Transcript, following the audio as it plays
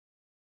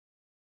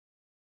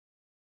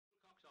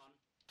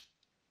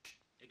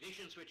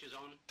Ignition switch is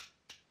on.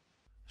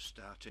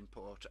 Starting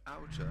port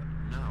outer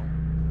now.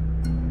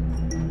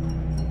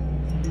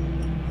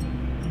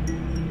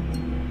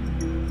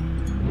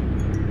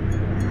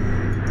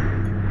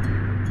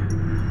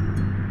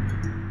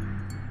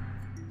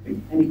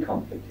 Any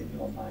conflict in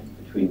your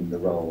mind between the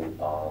role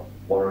of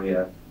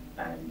warrior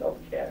and of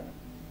carer?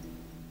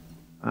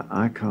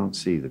 I can't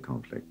see the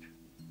conflict.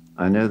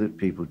 I know that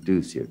people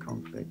do see a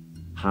conflict.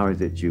 How is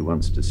it you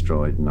once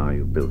destroyed, now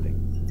you're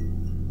building?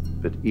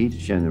 But each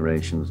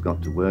generation has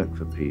got to work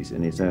for peace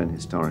in its own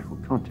historical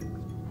context.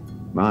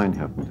 Mine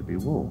happened to be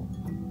war.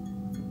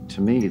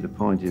 To me, the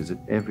point is that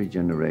every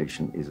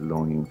generation is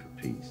longing for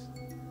peace.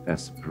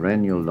 That's the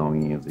perennial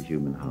longing of the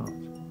human heart.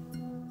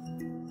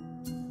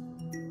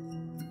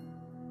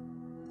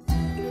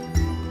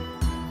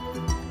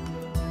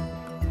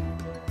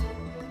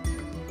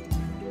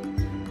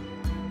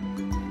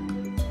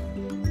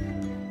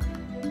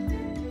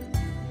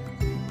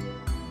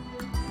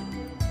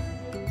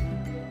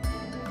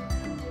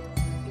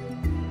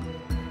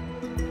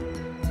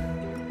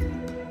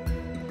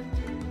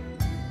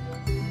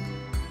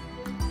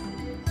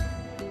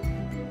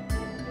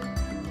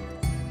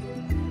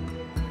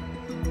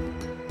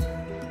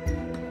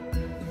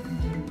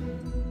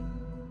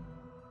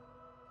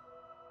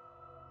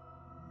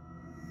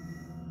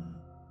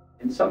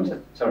 In some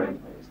sense,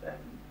 then,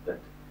 that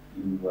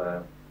you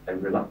were a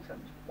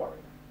reluctant warrior.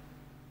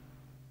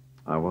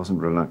 I wasn't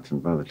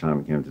reluctant by the time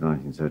it came to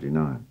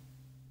 1939.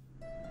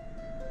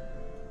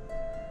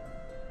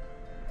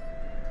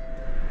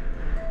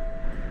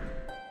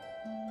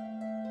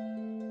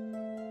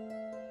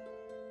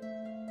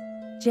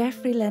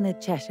 Geoffrey Leonard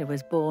Cheshire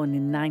was born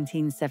in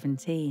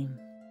 1917.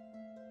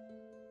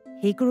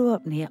 He grew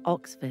up near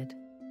Oxford.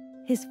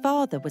 His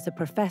father was a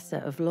professor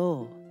of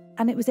law,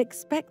 and it was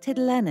expected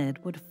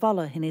Leonard would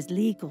follow in his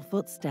legal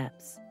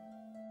footsteps.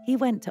 He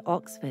went to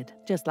Oxford,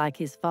 just like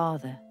his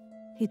father.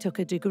 He took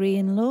a degree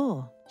in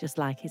law, just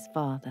like his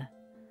father.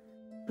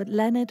 But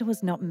Leonard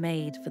was not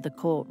made for the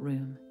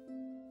courtroom.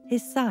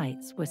 His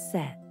sights were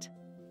set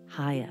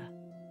higher.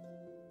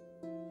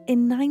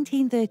 In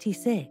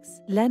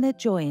 1936, Leonard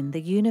joined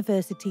the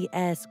University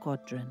Air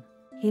Squadron.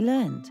 He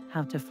learned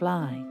how to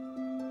fly.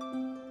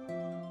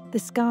 The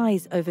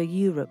skies over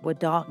Europe were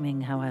darkening,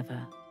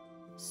 however.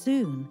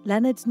 Soon,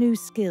 Leonard's new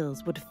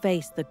skills would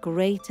face the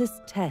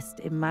greatest test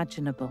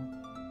imaginable.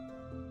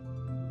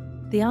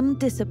 The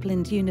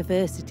undisciplined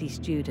university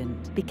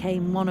student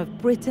became one of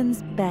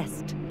Britain's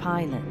best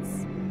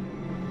pilots.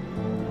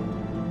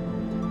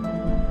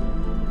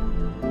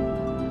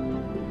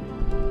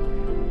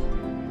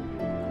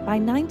 By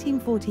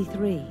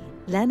 1943,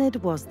 Leonard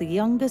was the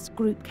youngest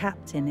group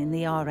captain in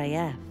the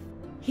RAF.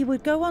 He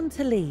would go on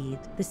to lead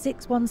the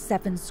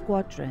 617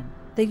 Squadron,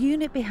 the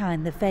unit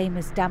behind the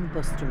famous Dam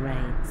Buster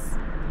raids.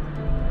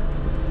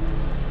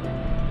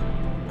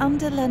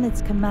 Under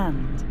Leonard's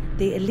command,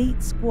 the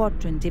elite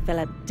squadron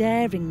developed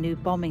daring new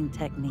bombing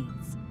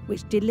techniques,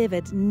 which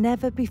delivered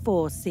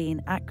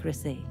never-before-seen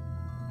accuracy.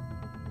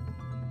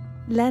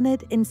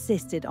 Leonard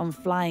insisted on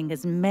flying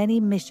as many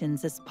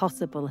missions as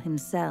possible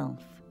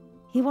himself.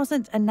 He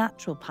wasn't a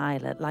natural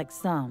pilot like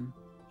some.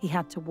 He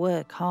had to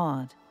work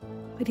hard,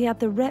 but he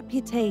had the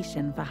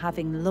reputation for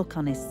having luck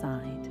on his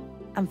side.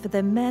 And for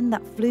the men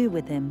that flew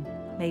with him,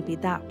 maybe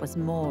that was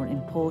more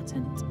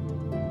important.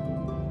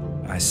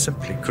 I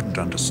simply couldn't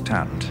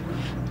understand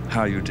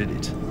how you did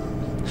it,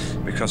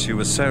 because you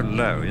were so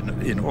low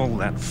in all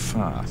that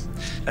fire,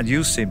 and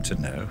you seemed to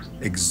know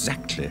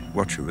exactly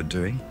what you were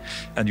doing,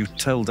 and you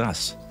told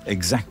us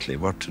exactly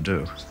what to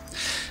do.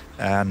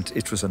 And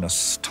it was an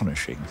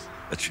astonishing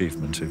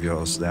achievement of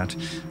yours, that.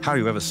 How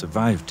you ever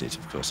survived it,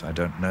 of course, I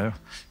don't know.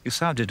 You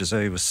sounded as though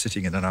you were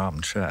sitting in an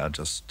armchair,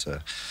 just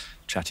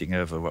chatting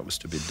over what was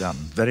to be done.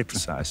 Very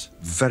precise,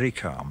 very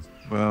calm.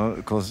 Well,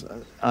 of course,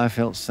 I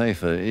felt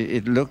safer.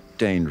 It looked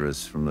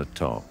dangerous from the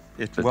top.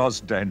 It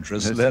was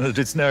dangerous, Leonard.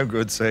 It's no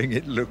good saying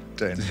it looked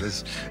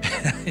dangerous.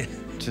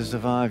 To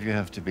survive, you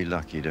have to be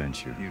lucky,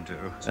 don't you? You do.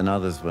 And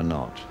others were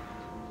not.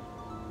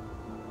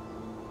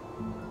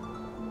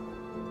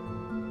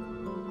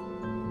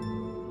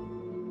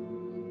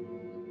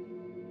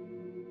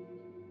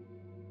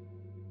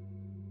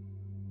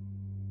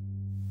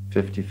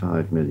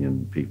 "55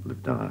 million people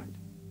have died.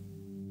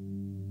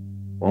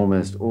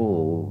 Almost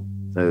all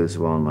those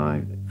who were on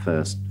my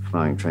first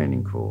flying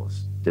training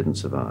course didn't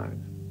survive.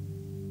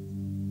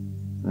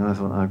 And I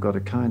thought, I've got a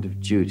kind of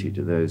duty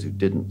to those who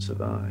didn't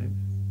survive,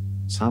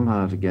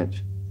 somehow to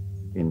get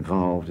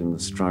involved in the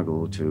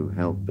struggle to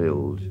help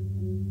build,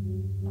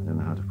 I don't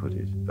know how to put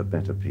it, a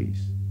better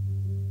peace,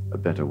 a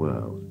better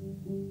world.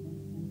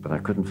 But I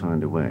couldn't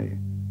find a way,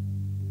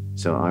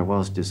 so I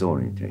was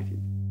disorientated.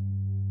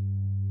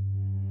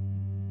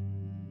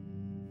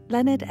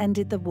 Leonard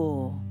ended the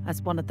war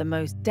as one of the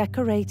most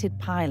decorated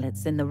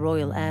pilots in the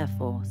Royal Air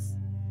Force.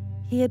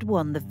 He had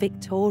won the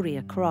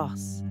Victoria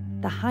Cross,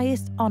 the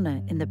highest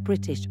honour in the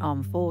British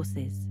Armed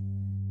Forces.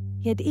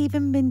 He had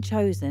even been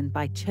chosen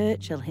by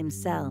Churchill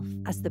himself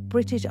as the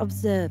British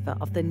observer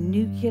of the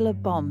nuclear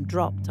bomb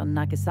dropped on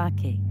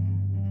Nagasaki.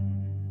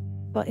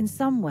 But in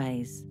some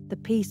ways, the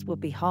peace would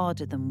be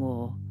harder than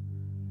war.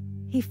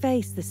 He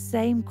faced the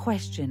same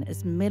question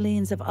as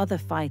millions of other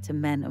fighter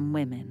men and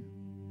women.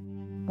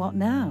 What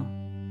now?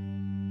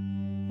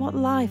 What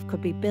life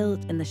could be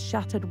built in the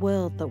shattered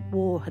world that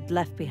war had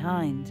left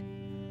behind?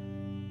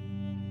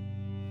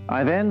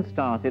 I then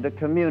started a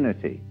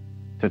community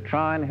to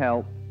try and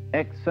help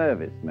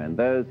ex-servicemen,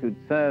 those who'd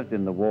served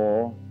in the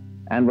war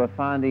and were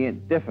finding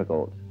it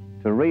difficult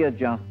to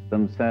readjust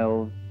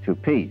themselves to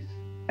peace.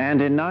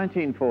 And in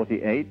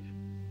 1948,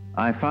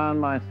 I found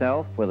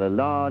myself with a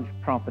large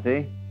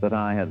property that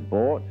I had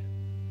bought,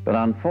 but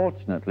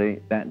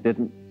unfortunately that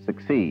didn't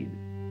succeed.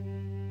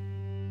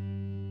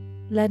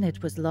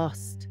 Leonard was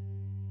lost.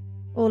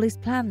 All his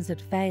plans had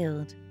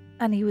failed,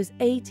 and he was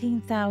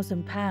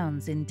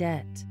 £18,000 in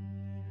debt.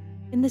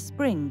 In the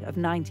spring of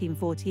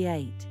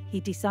 1948, he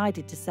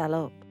decided to sell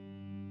up.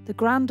 The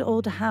Grand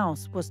Order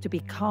house was to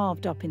be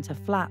carved up into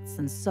flats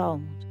and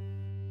sold.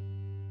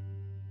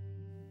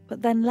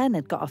 But then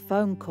Leonard got a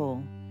phone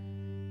call.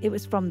 It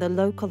was from the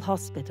local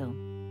hospital.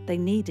 They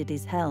needed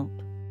his help.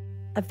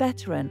 A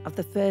veteran of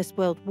the First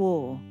World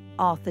War,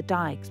 Arthur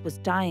Dykes, was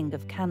dying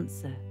of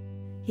cancer.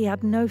 He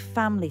had no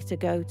family to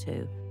go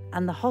to,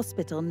 and the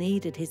hospital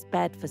needed his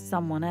bed for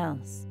someone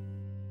else.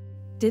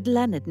 Did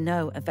Leonard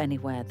know of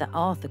anywhere that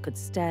Arthur could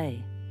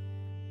stay?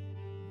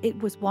 It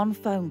was one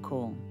phone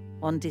call,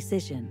 one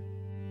decision,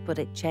 but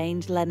it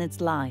changed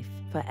Leonard's life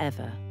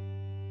forever.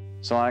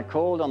 So I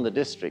called on the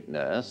district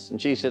nurse,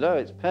 and she said, "Oh,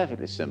 it's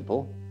perfectly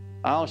simple.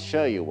 I'll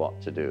show you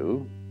what to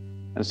do."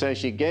 And so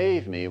she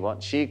gave me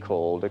what she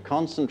called a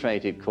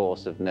concentrated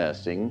course of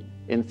nursing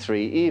in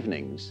 3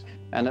 evenings.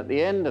 And at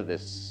the end of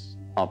this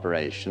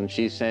operation,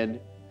 she said,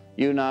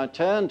 "You now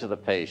turn to the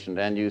patient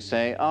and you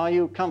say, 'Are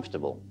you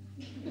comfortable?'"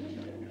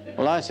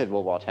 Well, I said,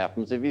 "Well, what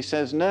happens if he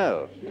says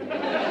no?"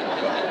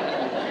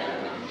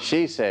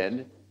 She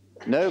said,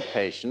 "No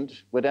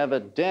patient would ever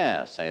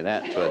dare say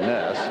that to a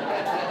nurse."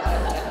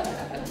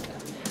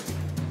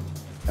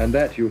 And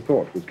that you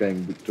thought was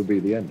going to be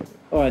the end of it?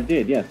 Oh, I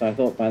did, yes. I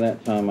thought by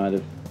that time I'd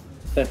have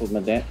settled my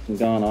debts and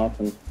gone off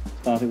and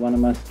started one of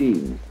my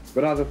schemes.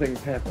 But other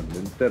things happened.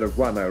 Instead of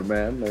one old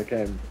man, there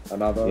came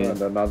another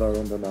and another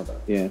and another.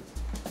 Yes,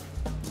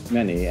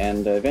 many.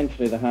 And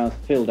eventually the house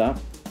filled up,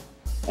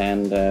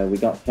 and we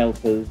got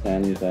helpers,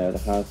 and the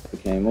house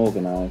became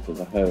organised as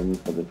a home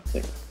for the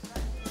sick.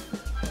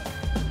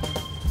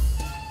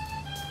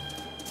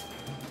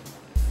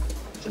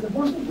 So there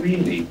wasn't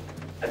really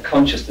a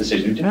conscious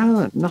decision.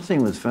 No,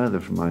 nothing was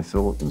further from my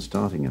thought than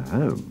starting a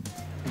home.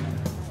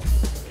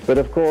 But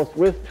of course,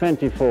 with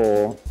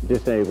 24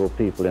 disabled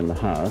people in the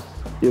house,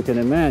 you can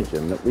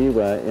imagine that we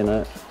were in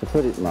a, to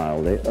put it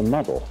mildly, a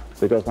muddle,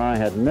 because I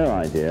had no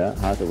idea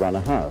how to run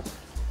a house.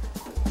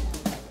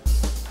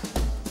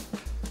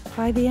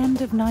 By the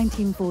end of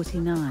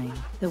 1949,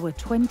 there were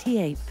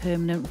 28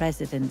 permanent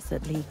residents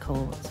at Lee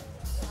Court.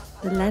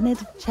 The Leonard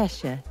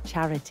Cheshire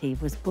Charity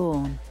was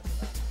born.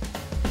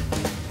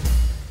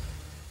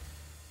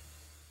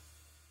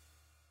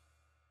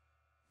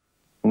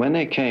 When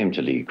they came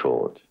to Lee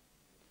Court,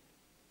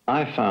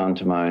 I found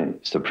to my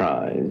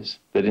surprise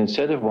that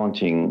instead of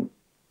wanting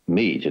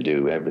me to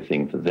do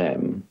everything for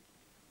them,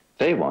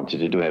 they wanted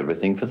to do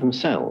everything for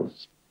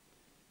themselves.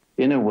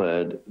 In a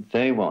word,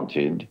 they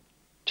wanted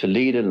to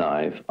lead a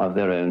life of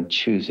their own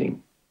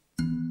choosing.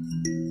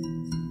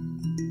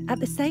 At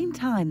the same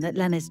time that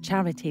Leonard's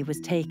charity was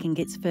taking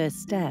its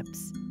first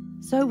steps,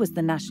 so was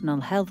the National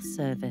Health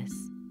Service.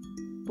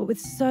 But with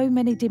so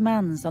many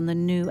demands on the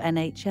new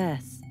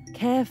NHS,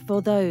 care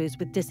for those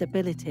with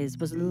disabilities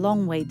was a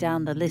long way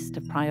down the list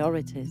of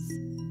priorities.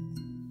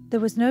 There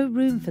was no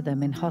room for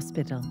them in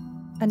hospital,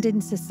 and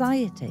in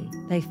society,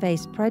 they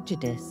faced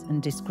prejudice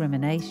and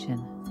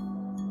discrimination.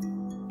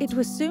 It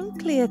was soon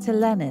clear to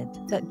Leonard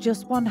that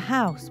just one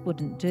house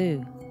wouldn't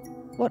do.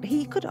 What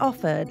he could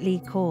offer at Lee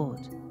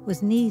Court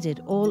was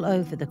needed all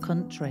over the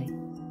country.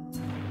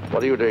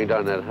 What are you doing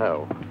down that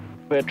hole?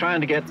 We're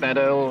trying to get that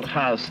old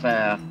house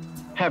there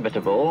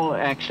habitable,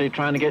 actually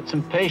trying to get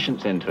some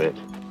patients into it.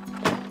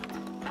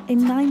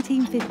 In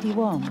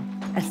 1951,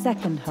 a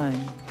second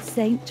home,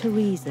 St.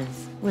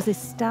 Teresa's, was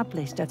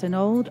established at an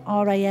old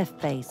RAF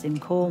base in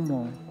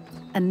Cornwall,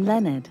 and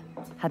Leonard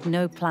had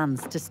no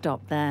plans to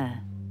stop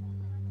there.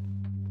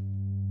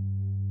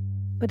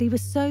 But he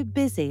was so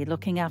busy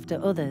looking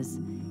after others,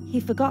 he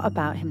forgot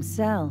about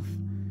himself.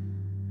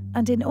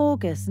 And in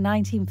August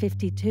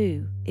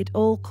 1952, it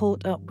all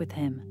caught up with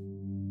him.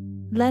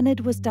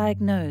 Leonard was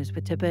diagnosed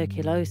with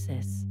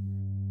tuberculosis.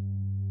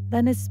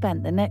 Leonard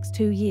spent the next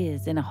 2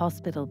 years in a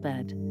hospital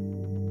bed.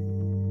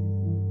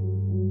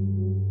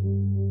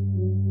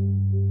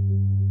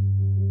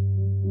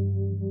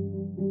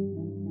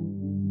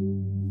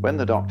 When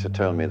the doctor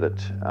told me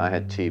that I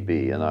had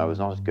TB and I was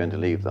not going to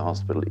leave the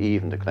hospital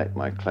even to collect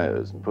my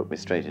clothes and put me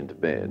straight into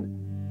bed,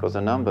 because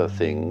a number of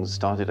things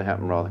started to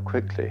happen rather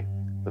quickly.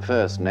 The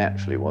first,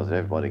 naturally, was that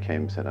everybody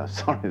came and said how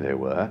sorry they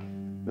were.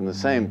 In the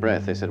same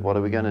breath, they said, "What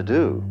are we going to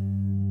do?"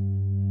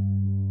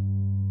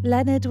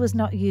 Leonard was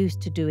not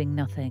used to doing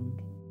nothing.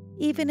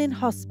 Even in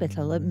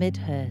hospital at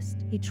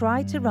Midhurst, he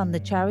tried to run the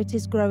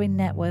charity's growing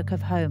network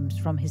of homes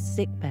from his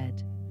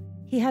sickbed.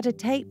 He had a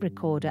tape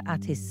recorder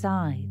at his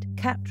side,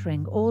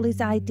 capturing all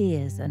his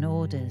ideas and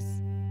orders.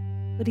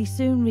 But he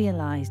soon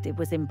realised it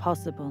was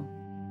impossible.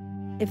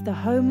 If the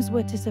homes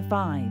were to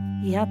survive,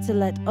 he had to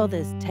let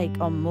others take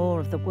on more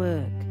of the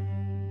work.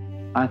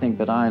 I think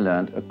that I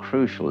learned a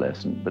crucial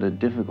lesson, but a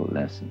difficult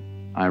lesson.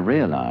 I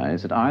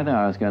realised that either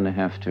I was going to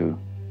have to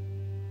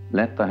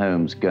let the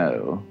homes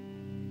go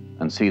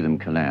and see them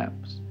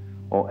collapse,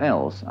 or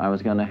else I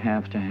was going to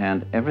have to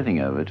hand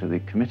everything over to the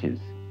committees.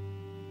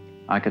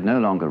 I could no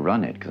longer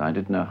run it because I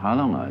didn't know how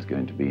long I was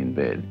going to be in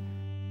bed.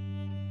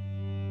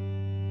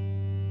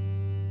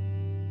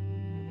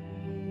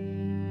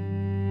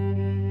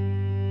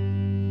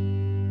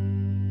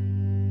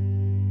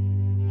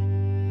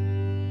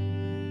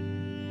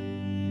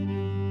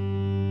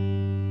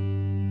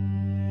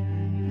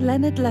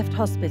 Leonard left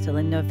hospital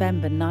in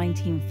November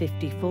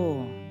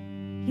 1954.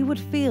 He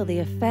would feel the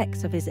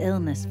effects of his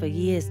illness for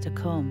years to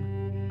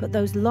come, but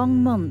those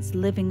long months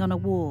living on a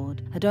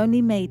ward had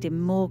only made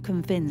him more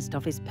convinced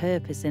of his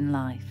purpose in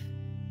life.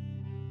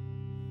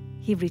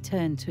 He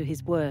returned to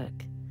his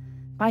work.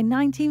 By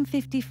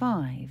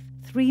 1955,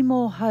 3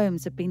 more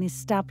homes had been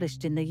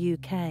established in the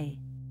UK,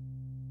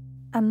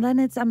 and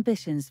Leonard's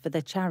ambitions for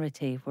the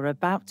charity were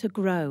about to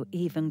grow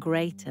even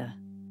greater.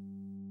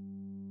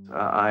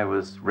 I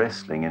was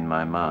wrestling in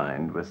my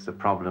mind with the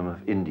problem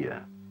of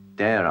India.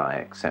 Dare I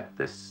accept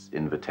this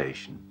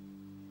invitation?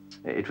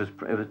 It was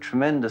a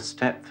tremendous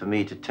step for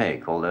me to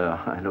take, although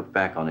I look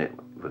back on it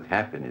with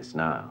happiness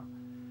now.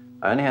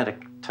 I only had a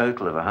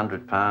total of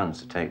 £100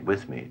 to take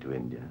with me to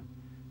India,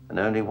 and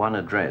only one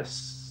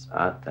address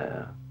out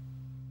there.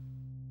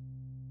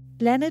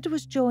 Leonard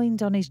was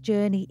joined on his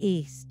journey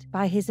east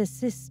by his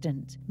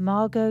assistant,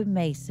 Margot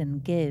Mason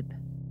Gibb.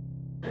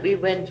 We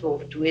went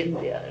off to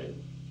India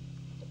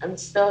and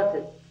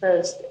started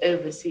first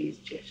overseas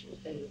Cheshire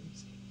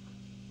homes,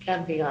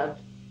 camping out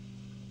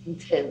in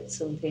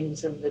tents and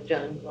things in the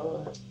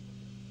jungle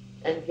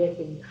and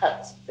getting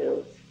huts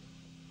built.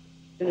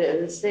 You know,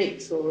 the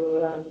snakes all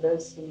around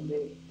us and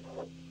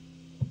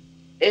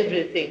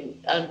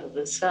everything under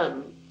the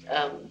sun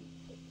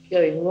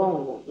going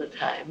wrong all the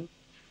time.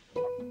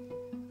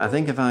 I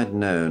think if I'd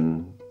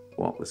known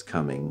what was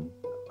coming,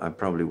 I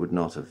probably would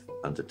not have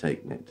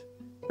undertaken it.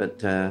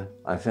 But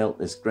I felt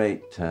this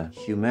great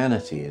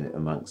humanity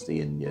amongst the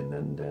Indian,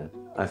 and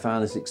I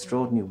found this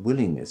extraordinary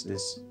willingness,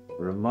 this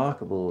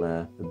remarkable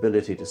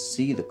ability to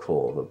see the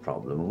core of a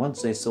problem. And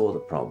once they saw the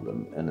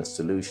problem and a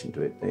solution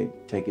to it, they'd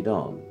take it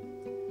on.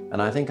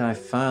 And I think I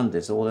found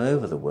this all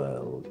over the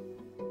world.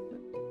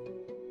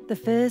 The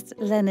first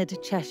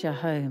Leonard Cheshire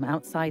home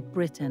outside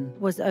Britain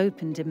was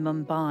opened in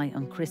Mumbai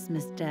on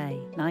Christmas Day,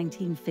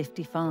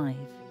 1955.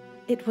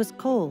 It was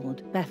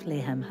called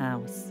Bethlehem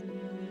House.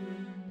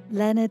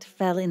 Leonard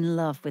fell in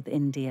love with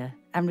India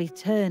and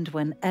returned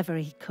whenever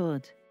he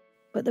could.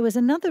 But there was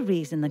another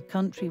reason the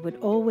country would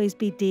always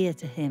be dear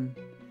to him.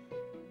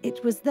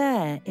 It was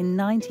there in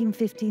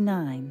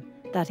 1959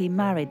 that he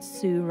married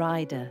Sue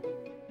Ryder.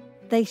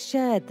 They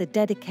shared the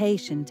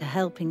dedication to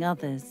helping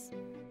others.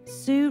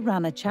 Sue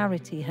ran a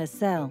charity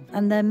herself,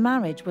 and their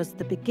marriage was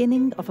the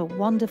beginning of a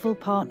wonderful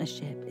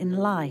partnership in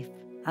life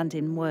and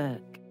in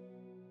work.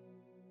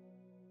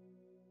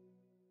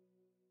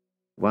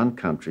 One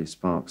country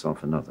sparks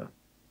off another.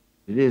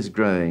 It is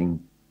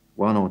growing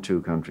 1 or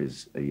 2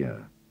 countries a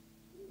year.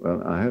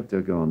 Well, I hope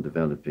they'll go on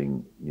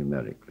developing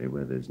numerically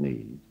where there's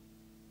need.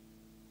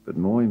 But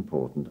more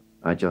important,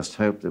 I just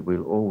hope that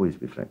we'll always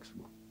be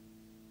flexible,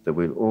 that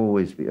we'll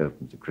always be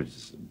open to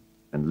criticism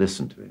and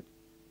listen to it,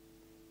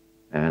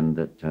 and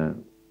that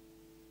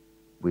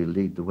we'll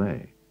lead the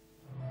way.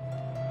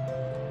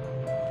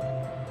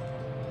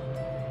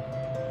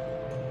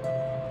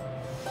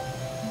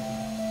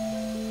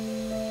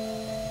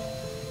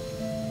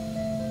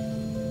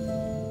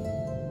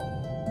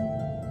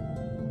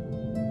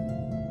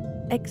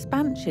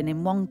 Expansion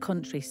in one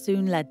country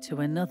soon led to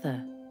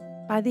another.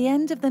 By the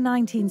end of the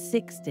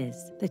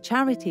 1960s, the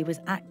charity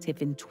was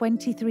active in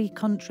 23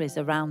 countries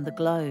around the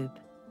globe.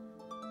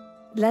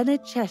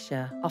 Leonard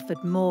Cheshire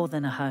offered more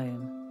than a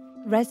home.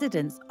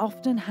 Residents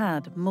often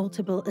had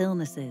multiple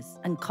illnesses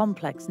and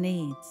complex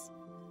needs.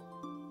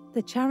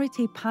 The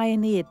charity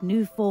pioneered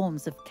new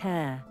forms of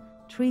care,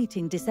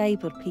 treating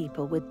disabled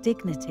people with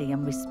dignity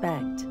and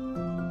respect.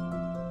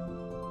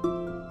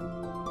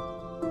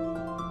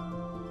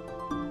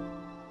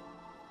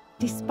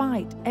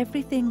 Despite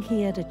everything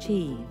he had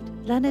achieved,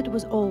 Leonard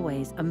was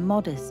always a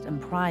modest and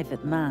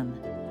private man.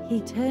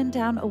 He turned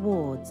down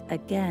awards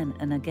again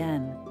and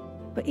again,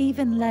 but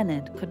even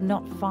Leonard could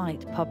not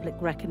fight public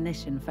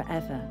recognition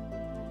forever.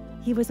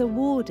 He was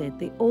awarded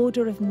the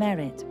Order of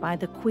Merit by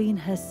the Queen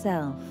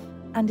herself,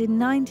 and in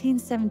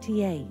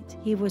 1978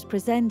 he was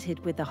presented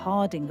with the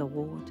Harding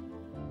Award.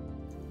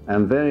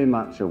 I'm very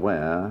much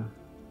aware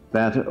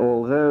that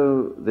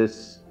although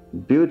this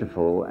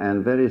beautiful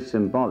and very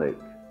symbolic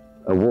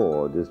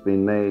award has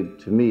been made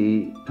to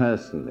me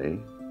personally,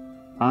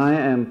 I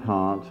am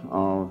part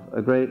of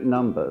a great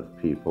number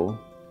of people,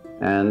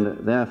 and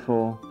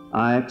therefore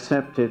I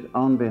accept it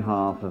on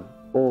behalf of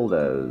all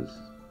those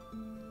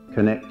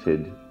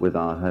connected with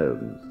our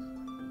homes.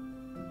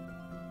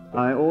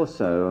 I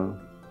also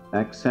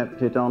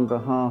accept it on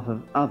behalf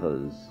of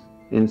others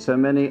in so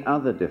many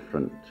other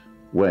different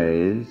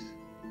ways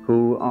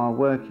who are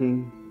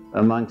working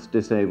amongst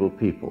disabled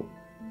people,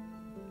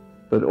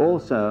 but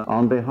also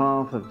on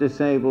behalf of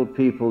disabled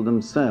people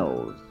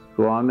themselves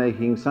who are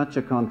making such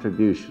a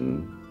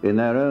contribution in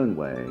their own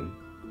way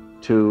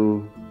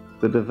to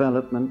the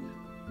development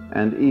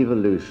and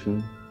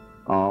evolution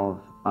of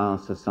our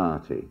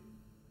society.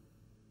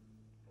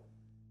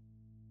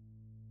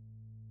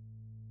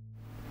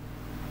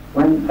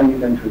 When are you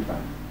going to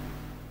retire?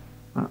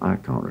 I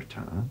can't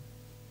retire.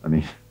 I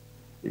mean,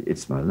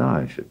 it's my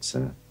life. It's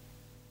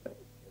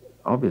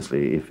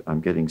obviously, if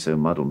I'm getting so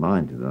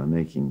muddle-minded that I'm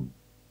making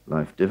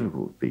life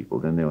difficult for people,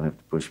 then they'll have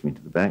to push me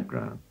to the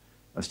background.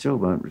 I still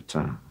won't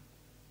retire.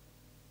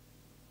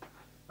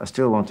 I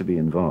still want to be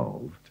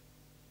involved.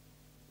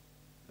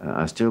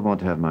 I still want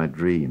to have my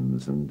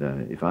dreams, and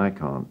if I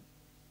can't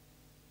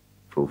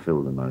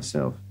fulfill them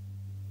myself,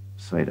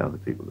 persuade other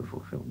people to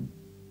fulfill them.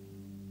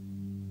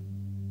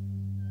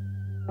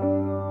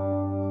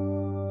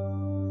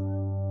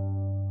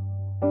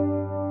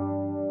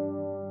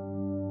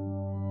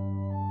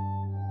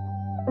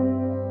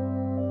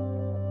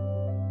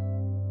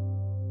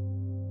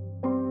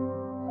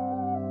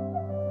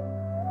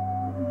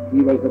 He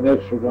was the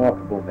most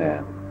remarkable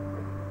man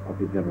of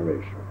his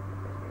generation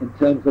in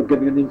terms of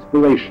giving an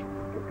inspiration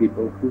to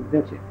people who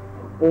met him.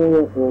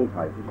 All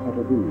types, he's not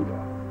a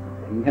ruler.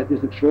 He had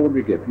this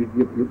extraordinary gift.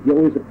 You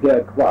always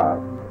appear quiet.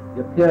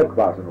 You appear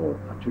quiet and all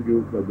until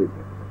you were with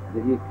him.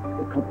 And he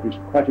accomplished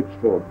quite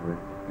extraordinary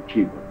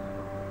achievements,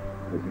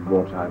 both in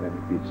wartime and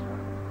in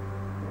peacetime.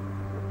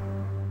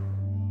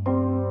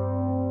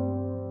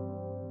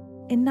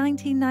 In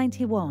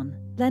 1991,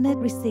 Leonard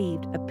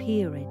received a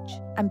peerage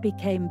and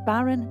became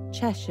Baron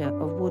Cheshire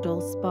of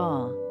Woodall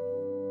Spa.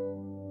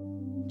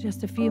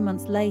 Just a few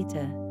months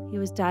later, he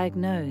was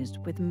diagnosed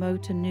with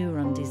motor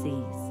neuron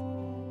disease.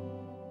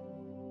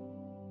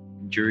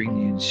 During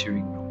the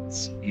ensuing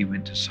months, he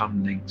went to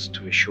some lengths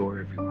to assure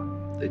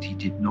everyone that he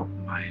did not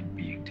mind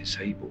being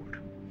disabled.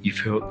 He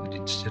felt that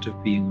instead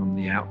of being on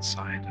the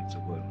outside of the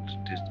world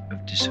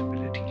of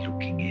disability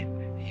looking in,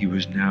 he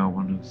was now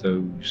one of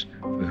those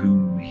for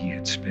whom he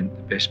had spent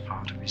the best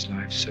part of his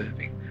life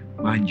serving.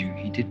 Mind you,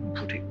 he didn't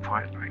put it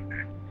quite like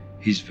that.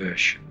 His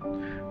version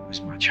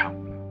was much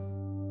humbler.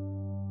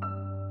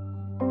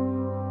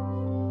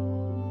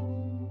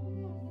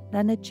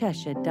 Leonard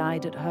Cheshire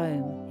died at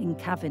home in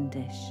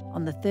Cavendish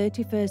on the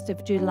 31st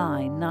of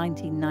July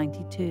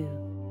 1992.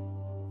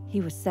 He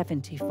was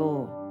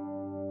 74.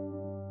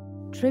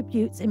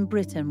 Tributes in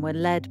Britain were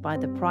led by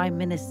the Prime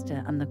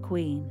Minister and the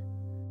Queen,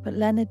 but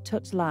Leonard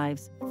touched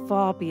lives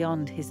far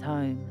beyond his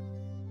home.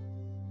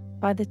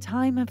 By the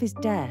time of his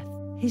death,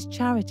 his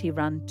charity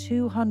ran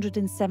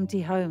 270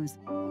 homes,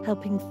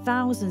 helping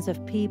thousands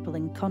of people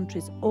in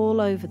countries all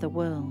over the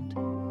world.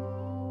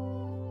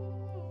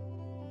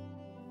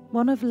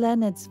 One of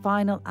Leonard's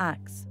final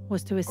acts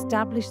was to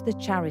establish the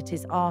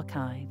charity's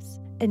archives,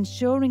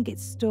 ensuring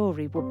its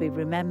story would be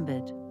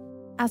remembered,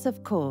 as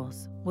of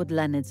course would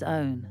Leonard's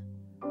own.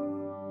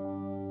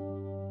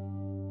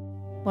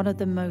 One of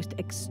the most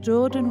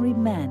extraordinary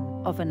men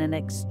of an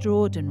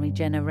extraordinary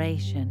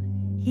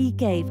generation, he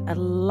gave a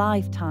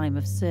lifetime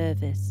of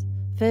service,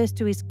 first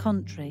to his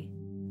country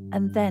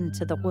and then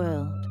to the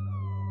world.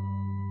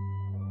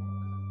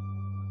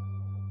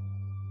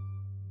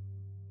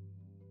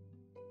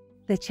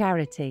 The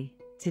charity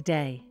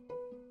today.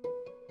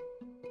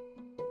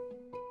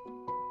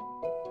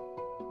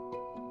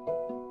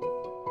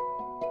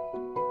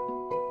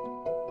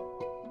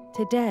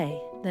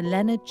 Today, the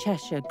Leonard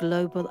Cheshire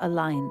Global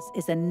Alliance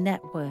is a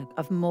network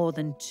of more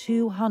than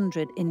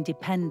 200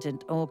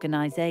 independent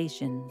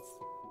organisations.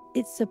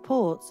 It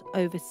supports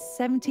over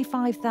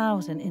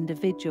 75,000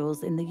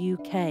 individuals in the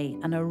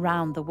UK and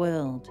around the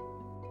world.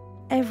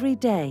 Every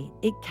day,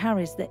 it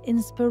carries the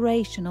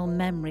inspirational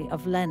memory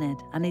of Leonard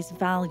and his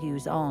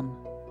values on,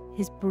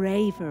 his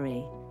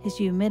bravery, his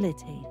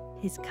humility,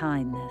 his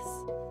kindness,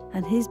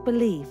 and his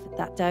belief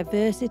that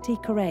diversity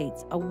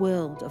creates a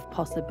world of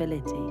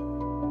possibility.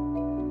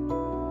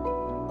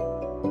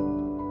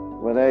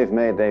 Well,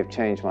 they've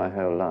changed my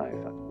whole life.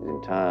 I was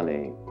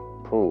entirely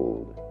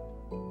pulled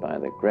by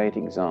the great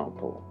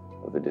example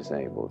of the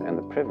disabled and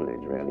the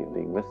privilege, really, of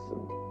being with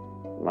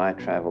them. My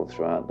travel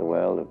throughout the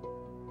world have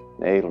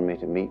enabled me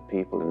to meet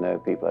people and know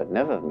people I'd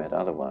never have met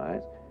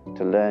otherwise,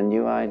 to learn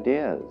new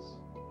ideas.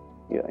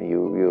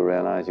 You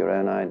realize your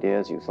own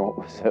ideas you thought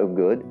were so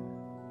good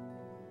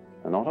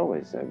are not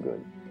always so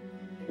good.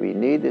 We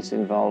need this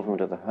involvement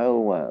of the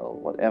whole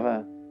world,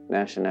 whatever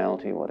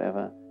nationality,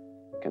 whatever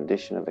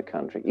condition of the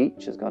country.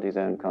 Each has got his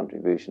own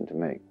contribution to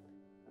make,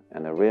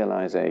 and a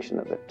realization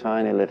that the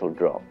tiny little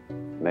drop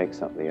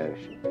makes up the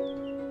ocean.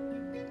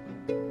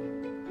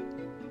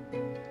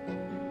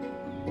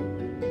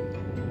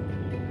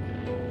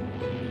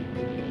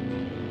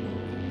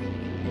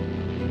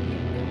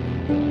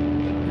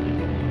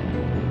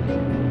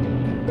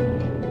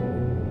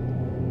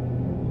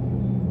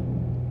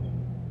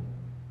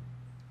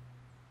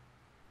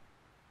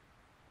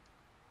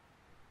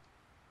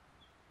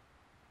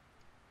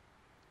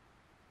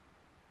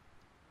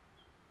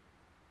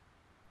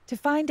 To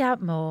find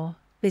out more,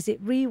 visit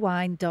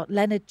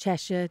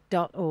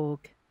rewind.leonardcheshire.org.